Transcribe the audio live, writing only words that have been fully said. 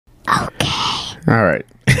All right.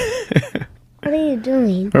 What are you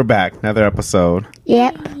doing? We're back. Another episode.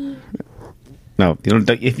 Yep. No,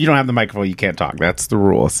 if you don't have the microphone, you can't talk. That's the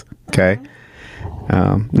rules. Okay?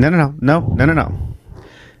 No.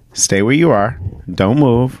 Stay where you are. Don't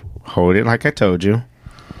move. Hold it like I told you.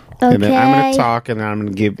 Okay. And then I'm going to talk, and then I'm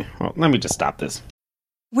going to give... Well, let me just stop this.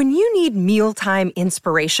 When you need mealtime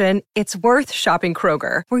inspiration, it's worth shopping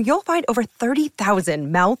Kroger, where you'll find over 30,000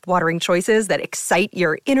 mouth-watering choices that excite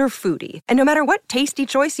your inner foodie. And no matter what tasty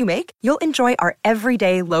choice you make, you'll enjoy our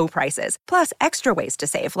everyday low prices, plus extra ways to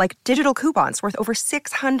save, like digital coupons worth over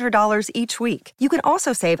 $600 each week. You can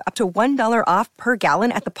also save up to $1 off per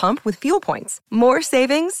gallon at the pump with fuel points. More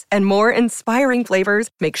savings and more inspiring flavors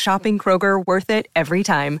make shopping Kroger worth it every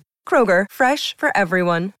time. Kroger, fresh for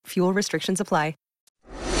everyone. Fuel restrictions apply.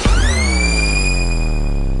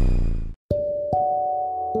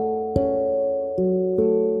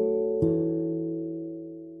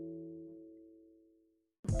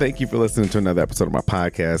 Thank you for listening to another episode of my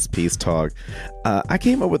podcast, Peace Talk. I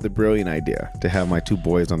came up with a brilliant idea to have my two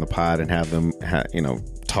boys on the pod and have them,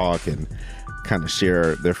 talk and kind of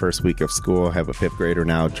share their first week of school. I have a fifth grader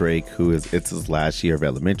now, Drake, it's his last year of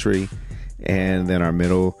elementary, and then our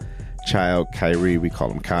middle child, Kyrie, we call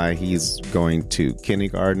him Kai. He's going to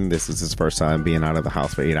kindergarten. This is his first time being out of the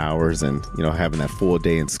house for 8 hours and having that full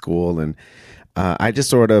day in school. And I just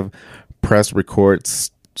sort of pressed record,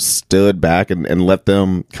 stood back and let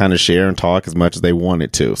them kind of share and talk as much as they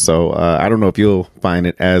wanted to. So I don't know if you'll find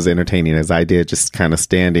it as entertaining as I did, just kind of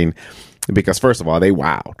standing, because first of all, they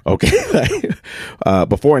wowed. Okay.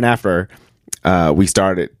 Before and after we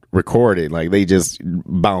started recording, like they just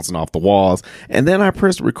bouncing off the walls, and then I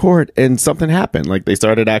pressed record and something happened. Like they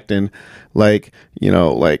started acting like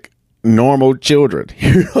like normal children.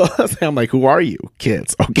 I'm like, who are you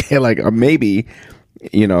kids? Okay, like maybe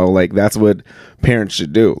like that's what parents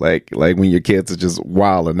should do. Like when your kids are just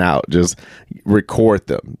wilding out, just record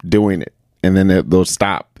them doing it, and then they'll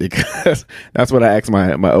stop. Because that's what I asked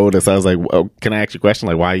my oldest. I was like, well, can I ask you a question?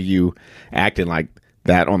 Like, why are you acting like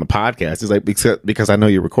that on the podcast? He's like, because I know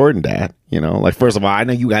you're recording, Dad. Like, first of all, I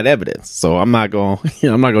know you got evidence, so I'm not gonna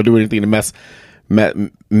do anything to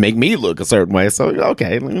make me look a certain way. So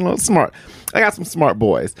okay, smart. I got some smart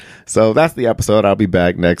boys. So that's the episode. I'll be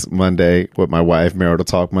back next Monday with my wife, Marital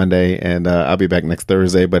Talk Monday, and I'll be back next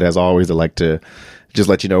Thursday. But as always, I'd like to just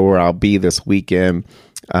let you know where I'll be this weekend.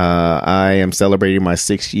 I am celebrating my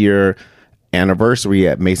 6-year anniversary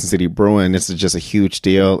at Mason City Brewing. This is just a huge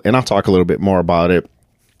deal, and I'll talk a little bit more about it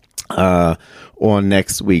on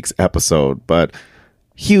next week's episode. But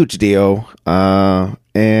huge deal.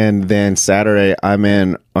 And then Saturday, I'm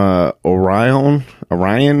in Orion,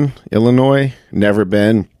 Illinois. Never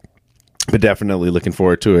been, but definitely looking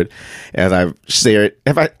forward to it. As I've shared,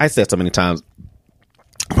 I said so many times,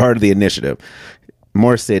 part of the initiative.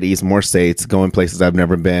 More cities, more states, going places I've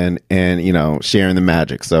never been, and sharing the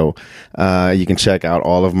magic. So you can check out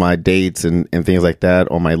all of my dates and things like that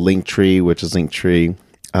on my Linktree, which is Linktree,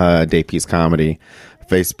 Day Peace Comedy,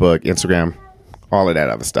 Facebook, Instagram, all of that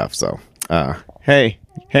other stuff. So hey,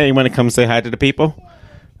 you want to come say hi to the people?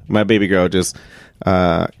 My baby girl just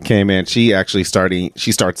came in. She actually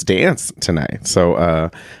starts dance tonight. So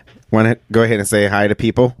want to go ahead and say hi to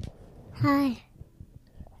people? Hi.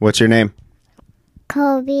 What's your name?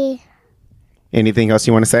 Kobe. Anything else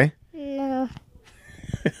you want to say? No.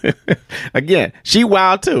 Again, she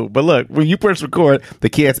wild too. But look, when you press record, the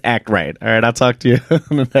kids act right. All right, I'll talk to you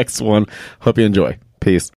on the next one. Hope you enjoy.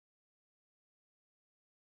 Peace.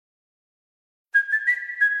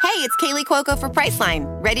 Hey, it's Kaylee Cuoco for Priceline.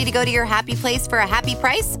 Ready to go to your happy place for a happy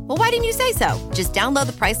price? Well, why didn't you say so? Just download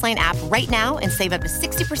the Priceline app right now and save up to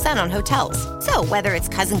 60% on hotels. So whether it's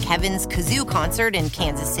Cousin Kevin's Kazoo Concert in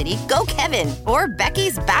Kansas City, go Kevin, or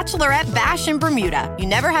Becky's Bachelorette Bash in Bermuda, you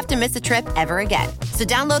never have to miss a trip ever again. So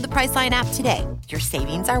download the Priceline app today. Your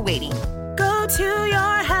savings are waiting. Go to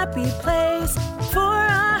your happy place for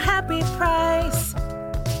a happy price.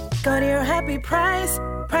 Go to your happy price,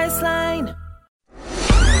 Priceline.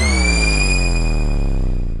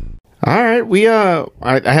 All right,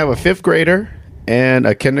 I have a fifth grader and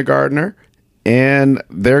a kindergartner, and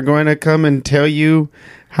they're going to come and tell you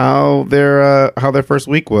how their first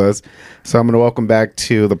week was. So I'm going to welcome back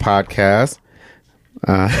to the podcast.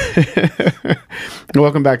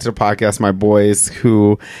 Welcome back to the podcast, my boys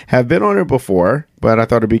who have been on it before, but I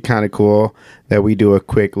thought it'd be kind of cool that we do a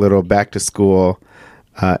quick little back to school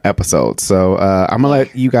episode. So I'm gonna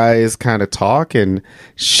let you guys kind of talk and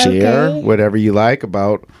share whatever you like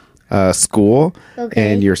about school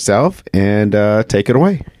and yourself, and take it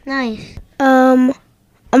away. Nice. On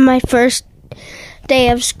my first day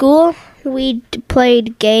of school, we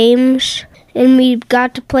played games and we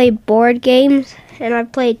got to play board games, and I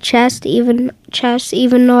played chess even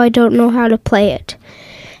though I don't know how to play it.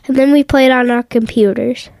 And then we played on our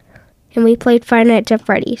computers, and we played Five Nights at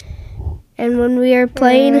Freddy's. And when we were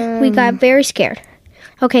playing, we got very scared.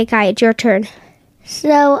 Okay, Kai, it's your turn.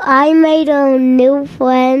 So I made a new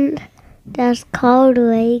friend that's called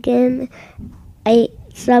Reagan.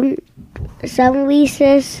 Some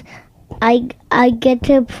recess I get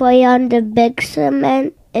to play on the big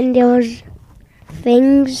cement, and there was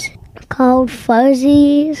things called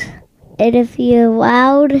fuzzies, and if you're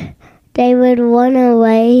loud, they would run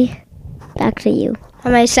away. Back to you.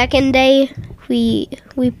 On my second day, we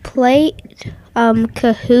played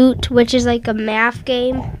Kahoot, which is like a math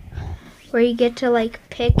game where you get to like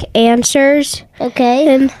pick answers.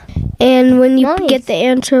 Okay. And when you Nice. get the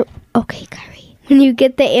answer, okay, Kyrie. When you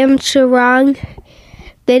get the answer wrong,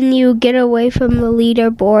 then you get away from the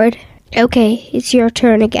leaderboard. Okay, it's your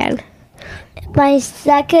turn again. My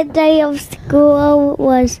second day of school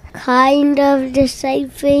was kind of the same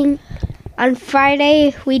thing. On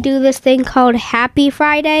Friday, we do this thing called Happy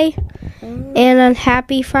Friday. And on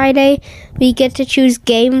Happy Friday, we get to choose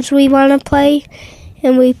games we want to play.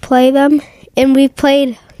 And we play them. And we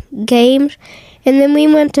played games. And then we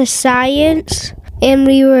went to science. And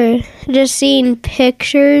we were just seeing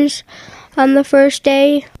pictures on the first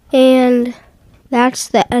day. And that's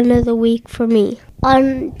the end of the week for me.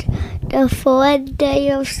 On the fourth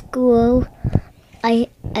day of school, I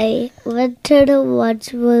went to the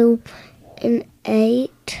lunchroom and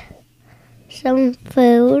ate some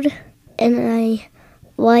food, and I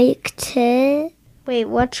liked it. Wait,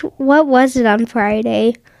 what was it on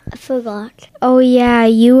Friday? I forgot. Oh, yeah,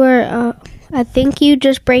 you were, I think you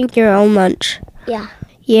just bring your own lunch. Yeah.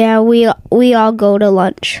 Yeah, we all go to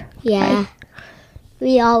lunch. Yeah. Right.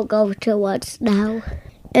 We all go to lunch now.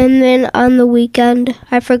 And then on the weekend,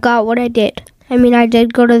 I forgot what I did. I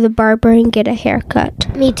did go to the barber and get a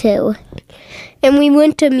haircut. Me too. And we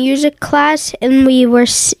went to music class, and we were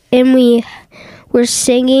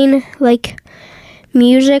singing like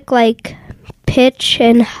music, like pitch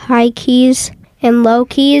and high keys and low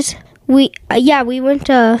keys. We went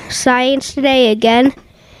to science today again,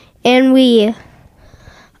 and we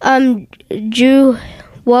drew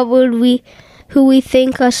who we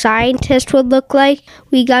think a scientist would look like.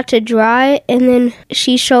 We got to draw it, and then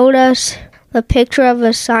she showed us the picture of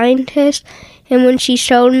a scientist. And when she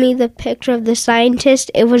showed me the picture of the scientist,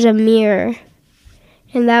 it was a mirror.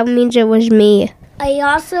 And that means it was me. I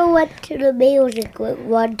also went to the music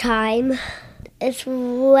one time. It's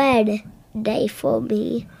Red Day for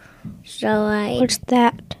me. What's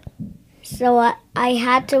that? So I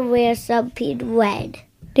had to wear something red.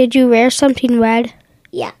 Did you wear something red?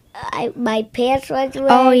 Yeah. My pants was red.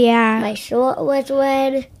 Oh, yeah. My shirt was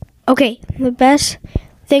red. Okay, the best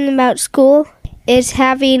thing about school is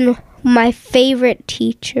having my favorite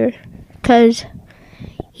teacher, because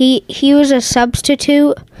he was a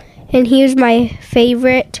substitute, and he was my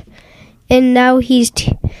favorite, and now he's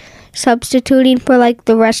substituting for like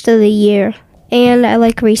the rest of the year. And I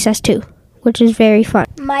like recess too, which is very fun.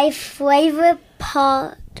 My favorite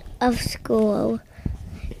part of school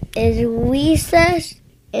is recess,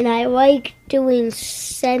 and I like doing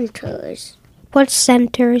centers. What's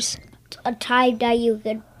centers? A time that you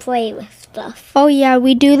can play with stuff. Oh yeah,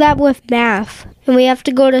 we do that with math. And we have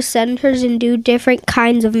to go to centers and do different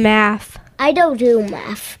kinds of math. I don't do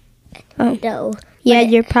math. Oh. No. Yeah,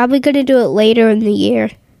 you're probably going to do it later in the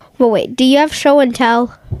year. Well, wait, do you have show and tell?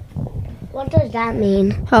 What does that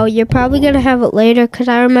mean? Oh, you're probably going to have it later, because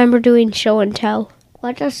I remember doing show and tell.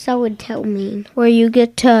 What does show and tell mean? Where you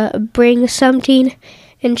get to bring something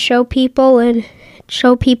and show people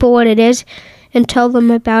what it is and tell them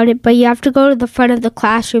about it. But you have to go to the front of the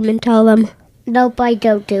classroom and tell them. Nope, I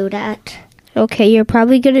don't do that. Okay, you're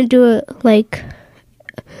probably going to do it like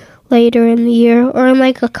later in the year or in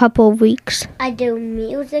like a couple of weeks. I do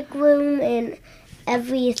music room, and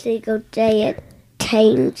every single day it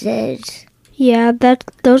changes. Yeah,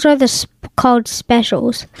 those are called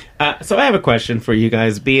specials. So I have a question for you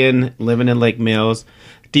guys. Living in Lake Mills,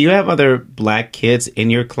 do you have other black kids in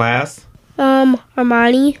your class?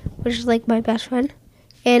 Armani, which is like my best friend,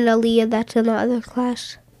 and Aaliyah, that's in the other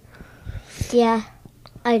class. Yeah,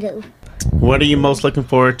 I do. What are you most looking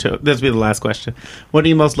forward to? This will be the last question. What are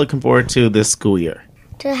you most looking forward to this school year?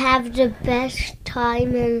 To have the best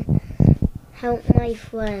time and help my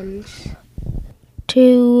friends.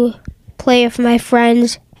 To play with my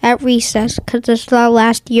friends at recess, because it's the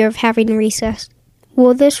last year of having recess.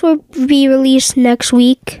 Well, this will be released next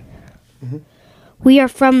week. Mm-hmm. We are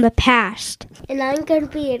from the past. And I'm going to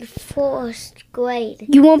be in 4th grade.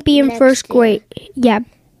 You won't be in first grade. Yeah,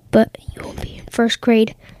 but you won't be first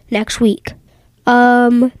grade next week.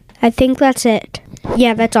 I think that's it.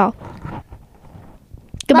 Yeah, that's all.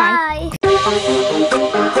 Goodbye.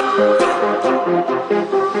 Bye.